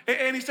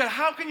 And he said,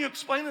 how can you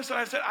explain this? And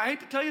I said, I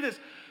hate to tell you this.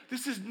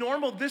 This is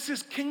normal. This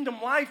is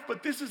kingdom life,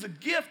 but this is a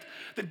gift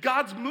that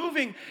God's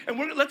moving. And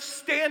let's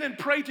stand and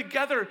pray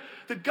together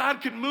that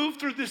God can move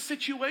through this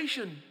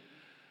situation.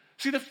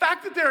 See, the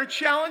fact that there are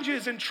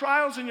challenges and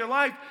trials in your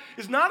life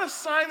is not a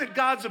sign that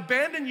God's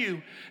abandoned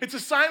you. It's a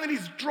sign that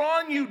he's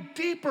drawing you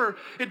deeper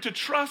into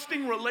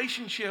trusting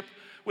relationship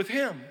with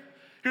him.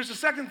 Here's the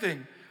second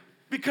thing.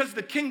 Because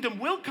the kingdom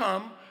will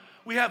come,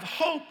 we have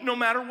hope no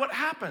matter what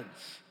happens.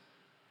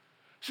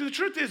 See, the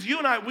truth is, you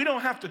and I, we don't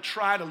have to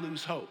try to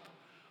lose hope.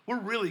 We're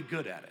really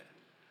good at it.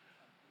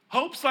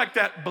 Hope's like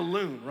that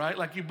balloon, right?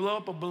 Like you blow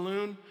up a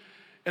balloon,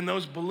 and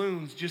those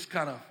balloons just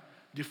kind of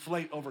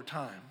deflate over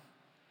time.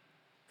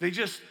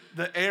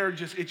 The air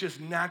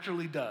just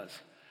naturally does.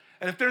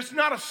 And if there's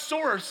not a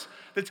source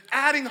that's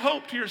adding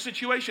hope to your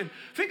situation,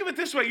 think of it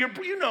this way.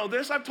 You know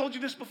this. I've told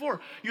you this before.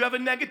 You have a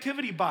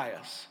negativity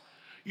bias.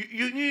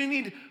 You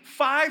need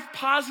 5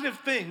 positive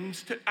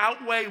things to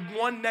outweigh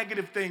 1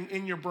 negative thing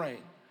in your brain.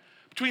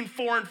 Between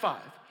 4 and 5.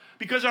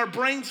 Because our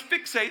brains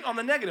fixate on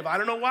the negative. I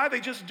don't know why,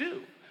 they just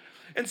do.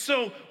 And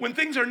so when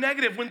things are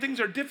negative, when things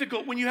are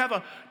difficult, when you have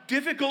a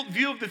difficult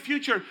view of the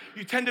future,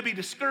 you tend to be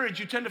discouraged,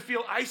 you tend to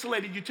feel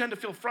isolated, you tend to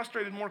feel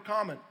frustrated, more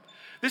common.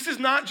 This is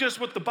not just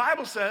what the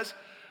Bible says.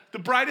 The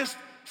brightest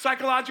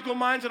psychological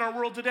minds in our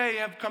world today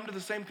have come to the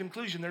same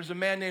conclusion. There's a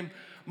man named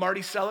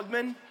Marty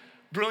Seligman,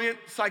 brilliant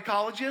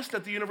psychologist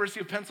at the University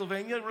of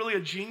Pennsylvania, really a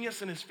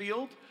genius in his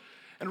field.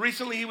 And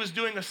recently he was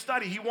doing a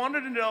study. He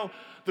wanted to know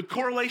the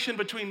correlation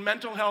between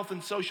mental health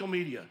and social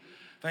media.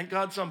 Thank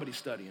God somebody's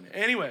studying it.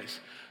 Anyways,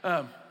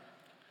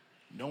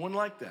 no one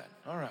liked that.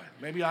 All right,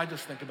 maybe I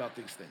just think about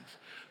these things.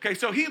 Okay,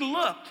 so he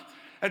looked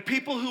at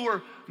people who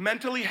were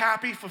mentally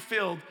happy,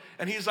 fulfilled,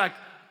 and he's like,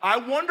 I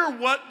wonder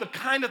what the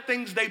kind of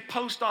things they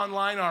post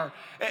online are.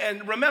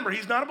 And remember,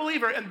 he's not a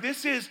believer, and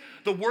this is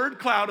the word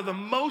cloud of the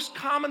most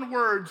common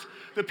words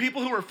that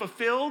people who are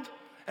fulfilled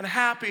and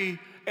happy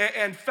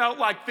and felt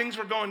like things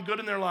were going good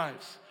in their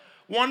lives.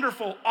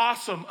 Wonderful,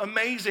 awesome,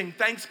 amazing,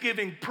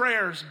 thanksgiving,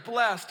 prayers,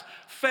 blessed,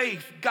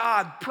 faith,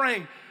 God,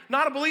 praying.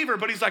 Not a believer,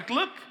 but he's like,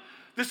 look,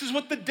 this is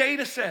what the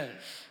data says.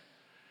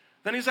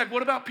 Then he's like,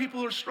 what about people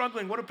who are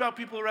struggling? What about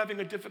people who are having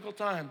a difficult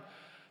time?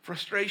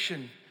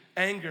 Frustration,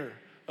 anger,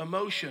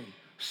 emotion,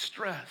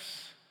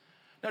 stress.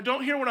 Now,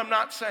 don't hear what I'm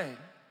not saying.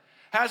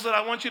 Hazlitt,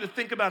 I want you to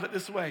think about it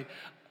this way.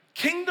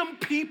 Kingdom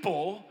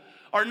people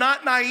are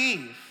not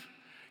naive.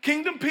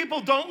 Kingdom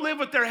people don't live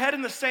with their head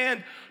in the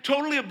sand,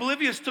 totally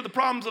oblivious to the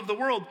problems of the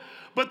world,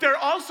 but they're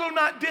also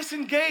not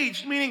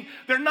disengaged, meaning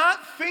they're not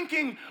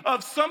thinking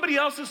of somebody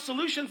else's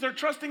solutions. They're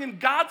trusting in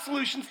God's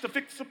solutions to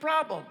fix the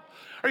problem.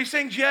 Are you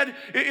saying, Jed,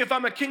 if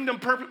I'm a kingdom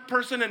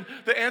person and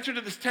the answer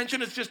to this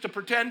tension is just to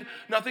pretend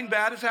nothing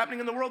bad is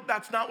happening in the world?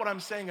 That's not what I'm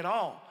saying at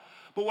all.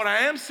 But what I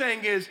am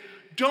saying is,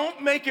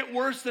 don't make it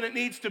worse than it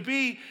needs to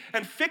be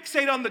and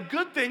fixate on the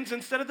good things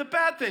instead of the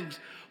bad things.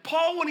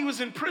 Paul, when he was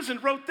in prison,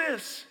 wrote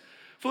this.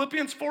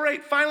 Philippians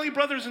 4:8, finally,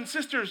 brothers and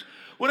sisters,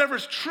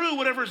 whatever's true,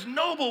 whatever's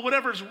noble,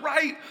 whatever's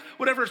right,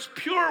 whatever's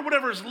pure,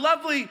 whatever's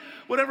lovely,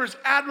 whatever's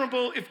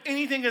admirable, if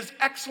anything is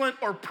excellent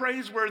or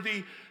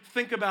praiseworthy,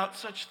 think about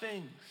such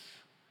things.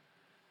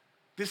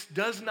 This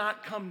does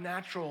not come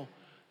natural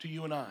to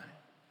you and I.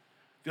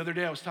 The other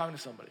day I was talking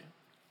to somebody.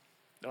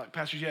 They're like,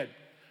 Pastor Jed,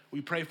 will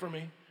you pray for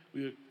me?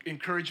 Will you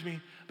encourage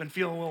me? I've been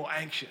feeling a little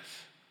anxious.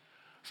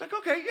 It's like,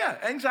 okay, yeah,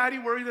 anxiety,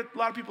 worry, that a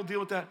lot of people deal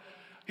with that.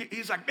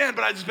 He's like, man,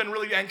 but I've just been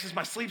really anxious.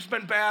 My sleep's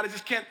been bad. I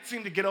just can't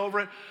seem to get over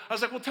it. I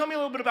was like, well, tell me a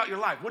little bit about your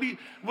life. What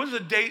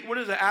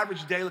does an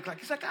average day look like?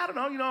 He's like, I don't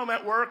know. I'm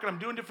at work and I'm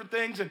doing different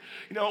things. And,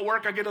 at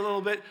work I get a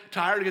little bit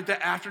tired. I get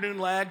that afternoon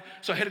lag.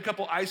 So I hit a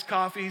couple iced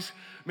coffees.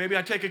 Maybe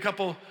I take a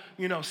couple,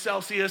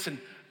 Celsius and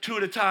 2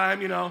 at a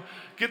time,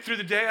 get through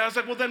the day. I was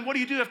like, well, then what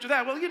do you do after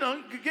that? Well,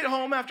 get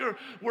home after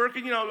work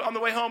and, on the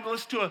way home to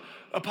listen to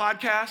a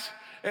podcast.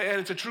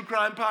 And it's a true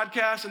crime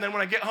podcast. And then when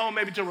I get home,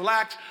 maybe to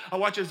relax, I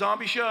watch a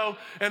zombie show.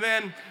 And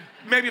then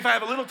maybe if I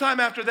have a little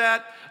time after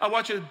that, I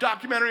watch a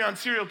documentary on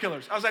serial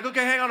killers. I was like,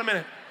 okay, hang on a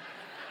minute.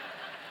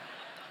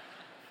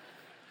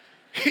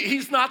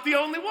 He's not the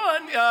only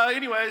one.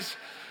 Anyways,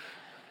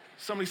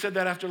 somebody said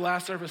that after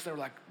last service. They were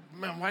like,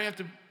 man, why do you have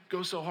to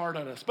go so hard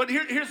on us? But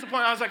here's the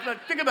point. I was like,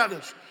 think about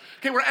this.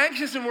 Okay, we're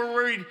anxious and we're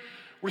worried.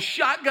 We're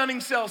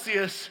shotgunning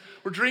Celsius.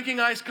 We're drinking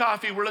iced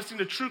coffee. We're listening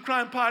to true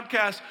crime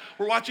podcasts.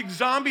 We're watching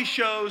zombie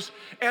shows.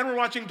 And we're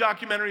watching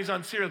documentaries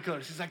on serial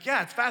killers. He's like,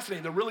 yeah, it's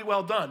fascinating. They're really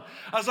well done.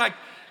 I was like,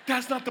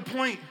 that's not the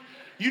point.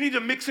 You need to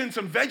mix in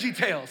some Veggie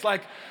Tales.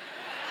 Like,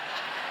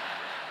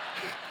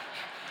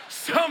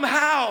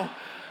 somehow,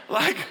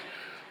 like,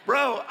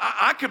 bro,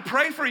 I could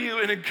pray for you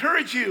and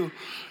encourage you,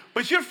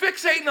 but you're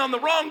fixating on the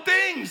wrong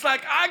things.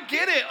 Like, I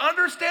get it.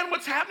 Understand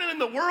what's happening in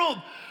the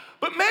world,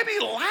 but maybe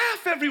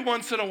laugh every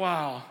once in a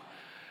while.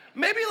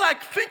 Maybe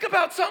like think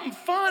about something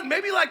fun.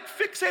 Maybe like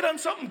fixate on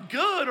something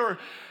good.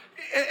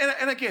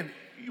 And again,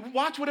 you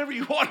watch whatever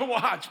you want to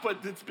watch, but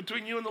it's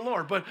between you and the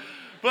Lord. But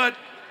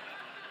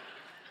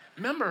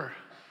remember,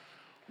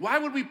 why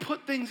would we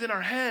put things in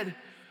our head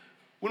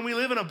when we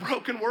live in a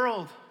broken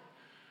world?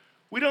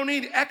 We don't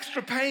need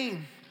extra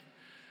pain.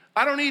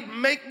 I don't need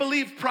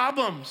make-believe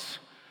problems.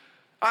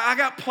 I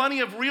got plenty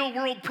of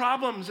real-world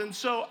problems, and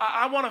so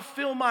I want to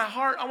fill my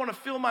heart, I want to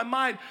fill my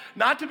mind,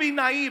 not to be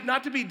naive,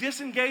 not to be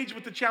disengaged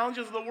with the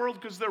challenges of the world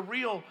because they're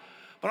real,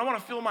 but I want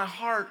to fill my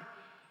heart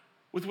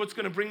with what's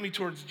going to bring me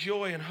towards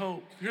joy and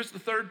hope. Here's the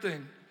third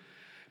thing.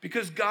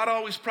 Because God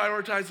always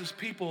prioritizes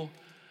people,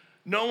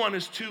 no one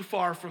is too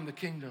far from the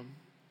kingdom.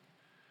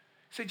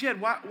 You say, Jed,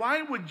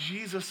 why would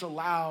Jesus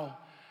allow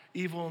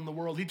evil in the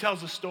world? He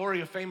tells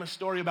a famous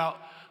story about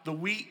the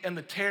wheat and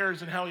the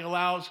tares and how he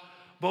allows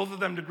both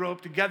of them to grow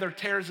up together.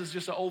 Tares is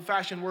just an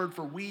old-fashioned word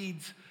for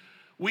weeds.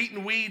 Wheat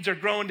and weeds are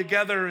growing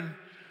together, and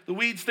the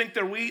weeds think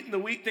they're wheat, and the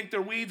wheat think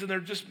they're weeds, and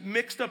they're just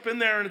mixed up in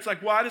there. And it's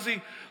like, why does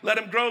he let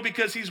them grow?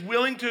 Because he's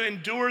willing to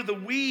endure the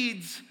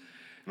weeds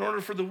in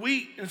order for the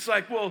wheat. And it's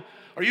like, well,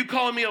 are you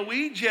calling me a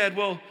weed, Jed?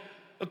 Well,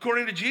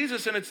 according to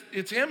Jesus, and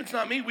it's him, it's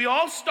not me. We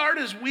all start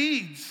as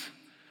weeds.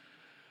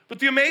 But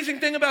the amazing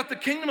thing about the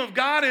kingdom of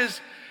God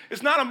is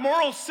it's not a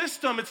moral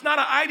system. It's not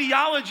an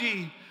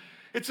ideology.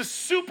 It's a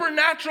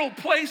supernatural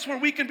place where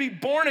we can be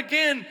born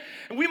again.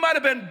 And we might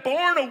have been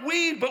born a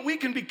weed, but we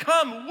can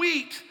become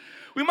wheat.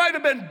 We might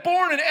have been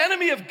born an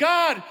enemy of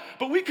God,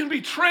 but we can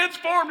be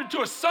transformed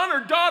into a son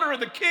or daughter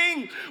of the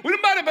King. We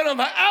might have been on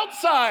the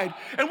outside,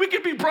 and we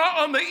can be brought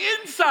on the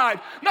inside,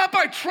 not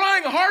by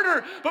trying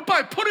harder, but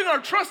by putting our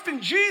trust in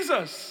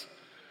Jesus.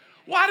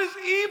 Why does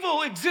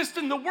evil exist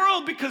in the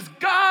world? Because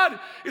God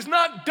is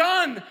not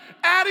done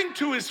adding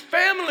to his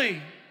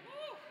family.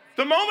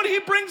 The moment he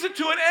brings it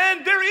to an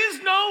end, there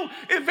is no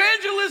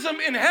evangelism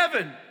in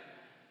heaven.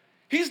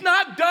 He's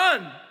not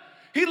done.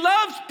 He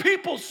loves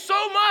people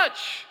so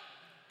much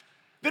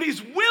that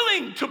he's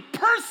willing to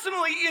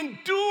personally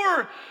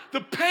endure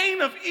the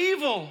pain of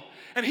evil.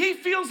 And he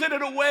feels it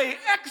in a way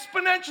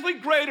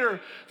exponentially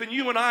greater than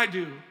you and I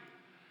do.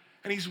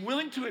 And he's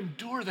willing to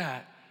endure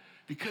that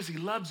because he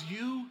loves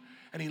you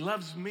and he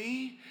loves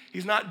me.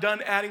 He's not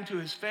done adding to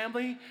his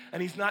family, and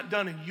he's not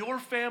done in your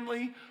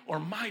family or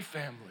my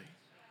family.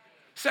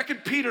 2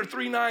 Peter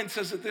 3:9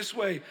 says it this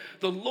way: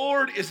 the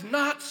Lord is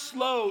not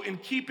slow in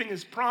keeping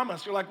his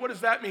promise. You're like, what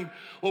does that mean?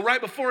 Well,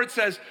 right before it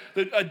says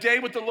that a day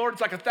with the Lord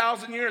is like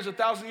 1,000 years,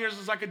 1,000 years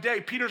is like a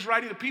day. Peter's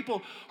writing to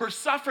people who are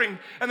suffering,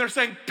 and they're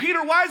saying,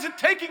 Peter, why is it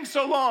taking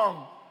so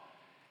long?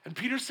 And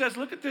Peter says,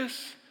 look at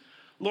this.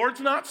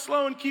 Lord's not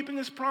slow in keeping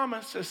his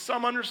promise, as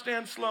some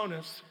understand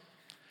slowness.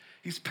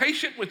 He's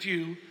patient with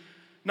you,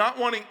 not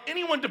wanting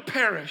anyone to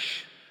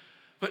perish,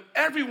 but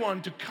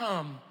everyone to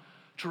come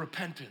to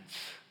repentance.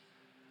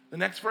 The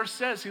next verse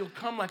says he'll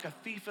come like a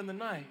thief in the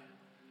night.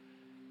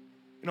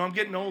 You know, I'm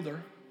getting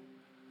older.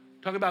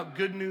 Talk about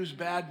good news,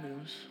 bad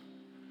news.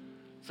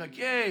 It's like,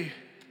 yay,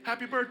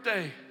 happy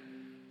birthday.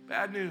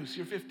 Bad news,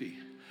 you're 50.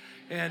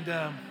 And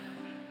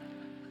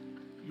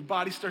your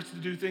body starts to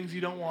do things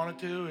you don't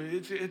want it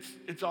to.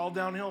 It's all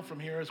downhill from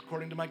here,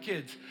 according to my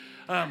kids.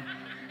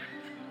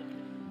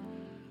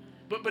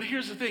 But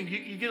here's the thing.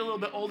 You get a little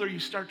bit older, you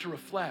start to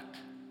reflect.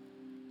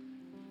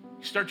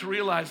 You start to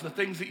realize the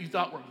things that you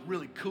thought were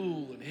really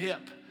cool and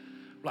hip,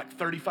 like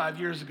 35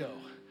 years ago.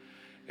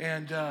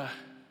 And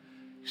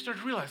you start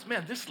to realize,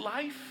 man, this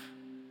life,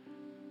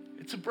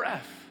 it's a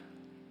breath.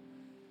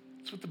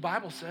 It's what the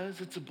Bible says.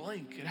 It's a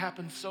blink. It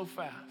happens so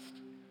fast.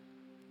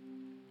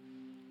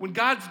 When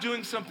God's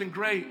doing something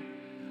great,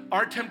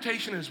 our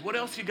temptation is, what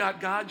else you got,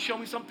 God? Show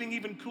me something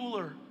even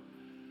cooler.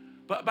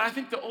 But I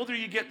think the older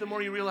you get, the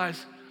more you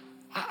realize,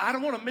 I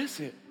don't want to miss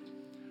it.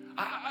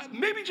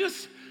 Maybe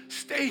just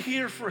stay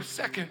here for a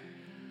second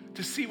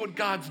to see what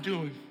God's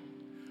doing.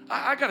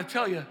 I got to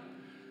tell you,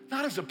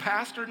 not as a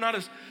pastor, not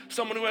as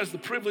someone who has the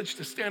privilege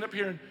to stand up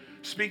here and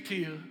speak to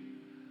you,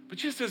 but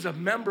just as a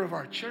member of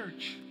our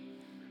church,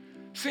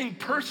 seeing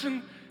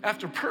person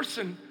after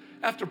person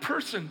after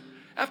person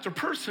after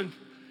person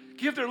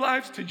give their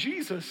lives to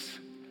Jesus.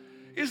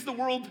 Is the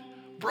world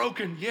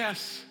broken?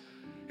 Yes.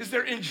 Is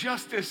there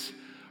injustice?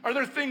 Are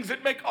there things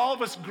that make all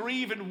of us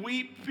grieve and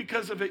weep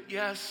because of it?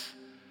 Yes.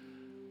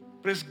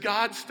 But has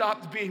God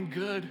stopped being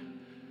good?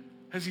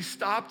 Has he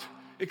stopped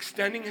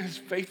extending his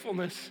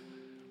faithfulness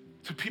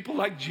to people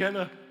like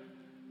Jenna,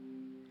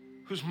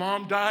 whose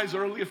mom dies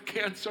early of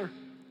cancer.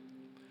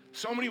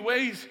 So many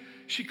ways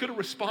she could have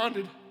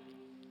responded.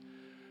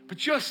 But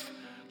just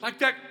like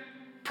that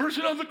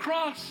person on the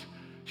cross,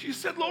 she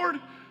said, Lord,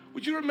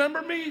 would you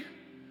remember me?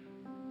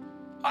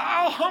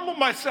 I'll humble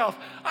myself.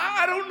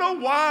 I don't know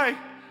why,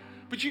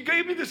 but you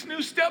gave me this new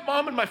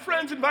stepmom and my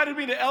friends invited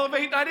me to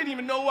Elevate and I didn't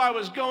even know where I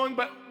was going,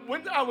 but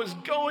when I was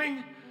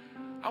going,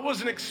 I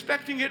wasn't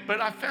expecting it, but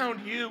I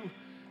found you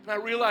and I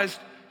realized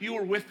you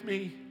were with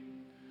me.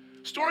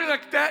 Story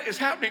like that is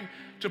happening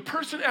to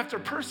person after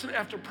person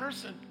after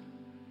person.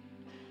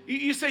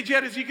 You say,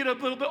 Jed, as you get a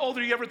little bit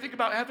older, you ever think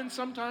about heaven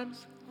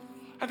sometimes?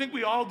 I think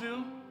we all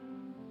do.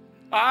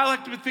 I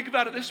like to think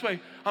about it this way.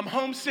 I'm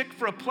homesick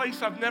for a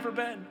place I've never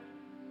been.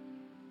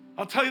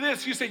 I'll tell you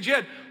this, you say,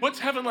 Jed, what's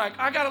heaven like?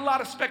 I got a lot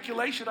of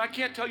speculation. I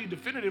can't tell you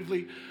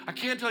definitively. I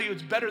can tell you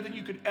it's better than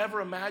you could ever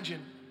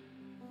imagine.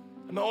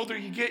 And the older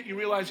you get, you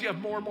realize you have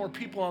more and more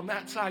people on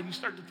that side. You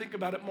start to think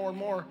about it more and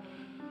more.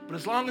 But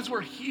as long as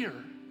we're here,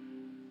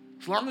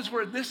 as long as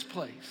we're in this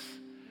place,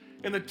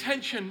 in the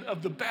tension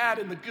of the bad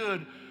and the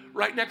good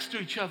right next to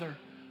each other,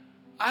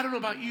 I don't know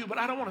about you, but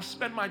I don't want to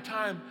spend my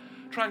time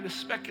trying to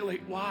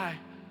speculate why.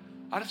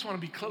 I just want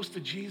to be close to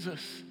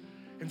Jesus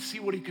and see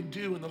what he can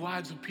do in the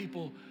lives of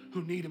people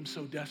who need him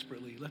so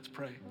desperately. Let's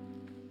pray.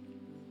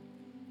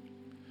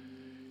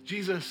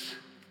 Jesus,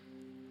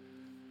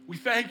 we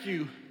thank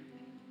you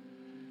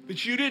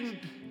that you didn't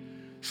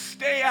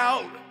stay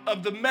out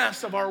of the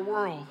mess of our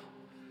world.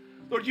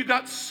 Lord, you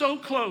got so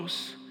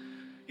close.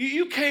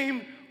 You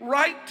came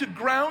right to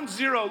ground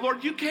zero.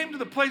 Lord, you came to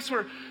the place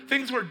where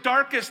things were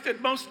darkest and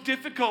most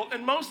difficult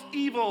and most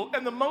evil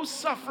and the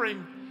most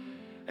suffering,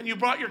 and you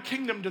brought your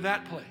kingdom to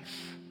that place.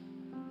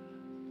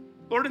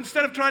 Lord,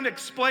 instead of trying to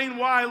explain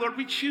why, Lord,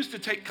 we choose to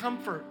take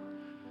comfort.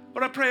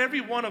 Lord, I pray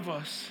every one of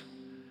us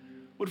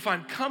would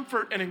find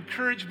comfort and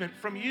encouragement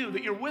from you,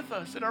 that you're with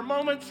us. In our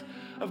moments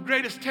of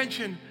greatest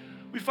tension,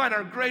 we find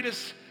our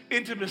greatest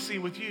intimacy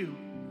with you.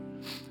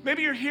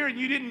 Maybe you're here and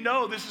you didn't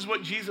know this is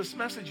what Jesus'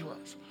 message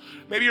was.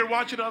 Maybe you're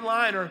watching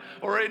online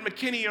or in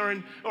McKinney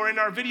or in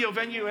our video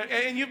venue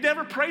and you've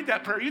never prayed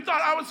that prayer. You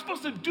thought I was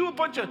supposed to do a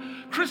bunch of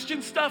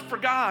Christian stuff for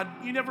God.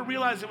 You never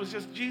realized it was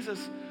just,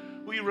 Jesus,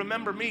 will you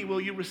remember me? Will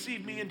you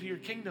receive me into your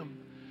kingdom?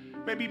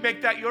 Maybe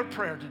make that your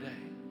prayer today.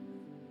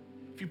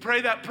 If you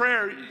pray that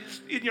prayer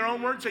in your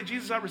own words, say,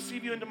 Jesus, I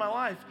receive you into my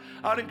life.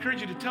 I would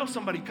encourage you to tell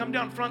somebody, come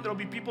down front, there'll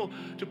be people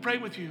to pray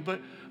with you. But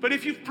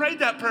if you've prayed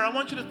that prayer, I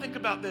want you to think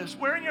about this.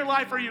 Where in your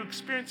life are you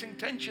experiencing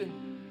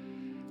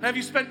tension? Have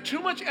you spent too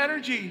much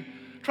energy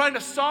trying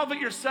to solve it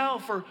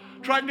yourself or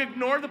trying to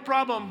ignore the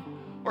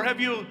problem? Or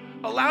have you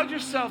allowed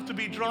yourself to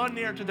be drawn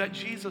near to that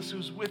Jesus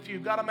who's with you?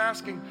 God, I'm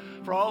asking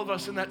for all of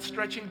us in that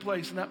stretching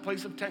place, in that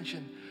place of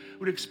tension,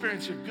 would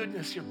experience your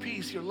goodness, your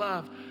peace, your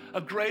love, a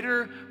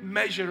greater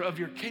measure of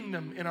your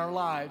kingdom in our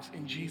lives.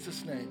 In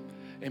Jesus' name,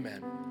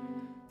 amen.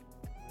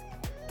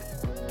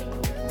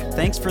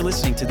 Thanks for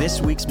listening to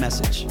this week's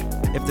message.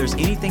 If there's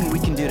anything we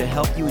can do to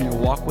help you in your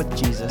walk with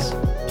Jesus,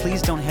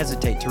 please don't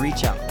hesitate to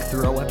reach out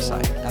through our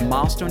website at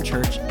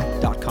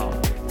milestonechurch.com.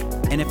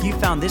 And if you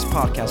found this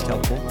podcast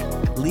helpful,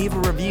 leave a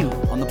review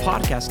on the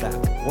podcast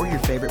app or your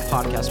favorite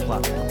podcast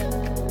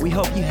platform. We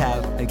hope you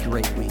have a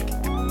great week.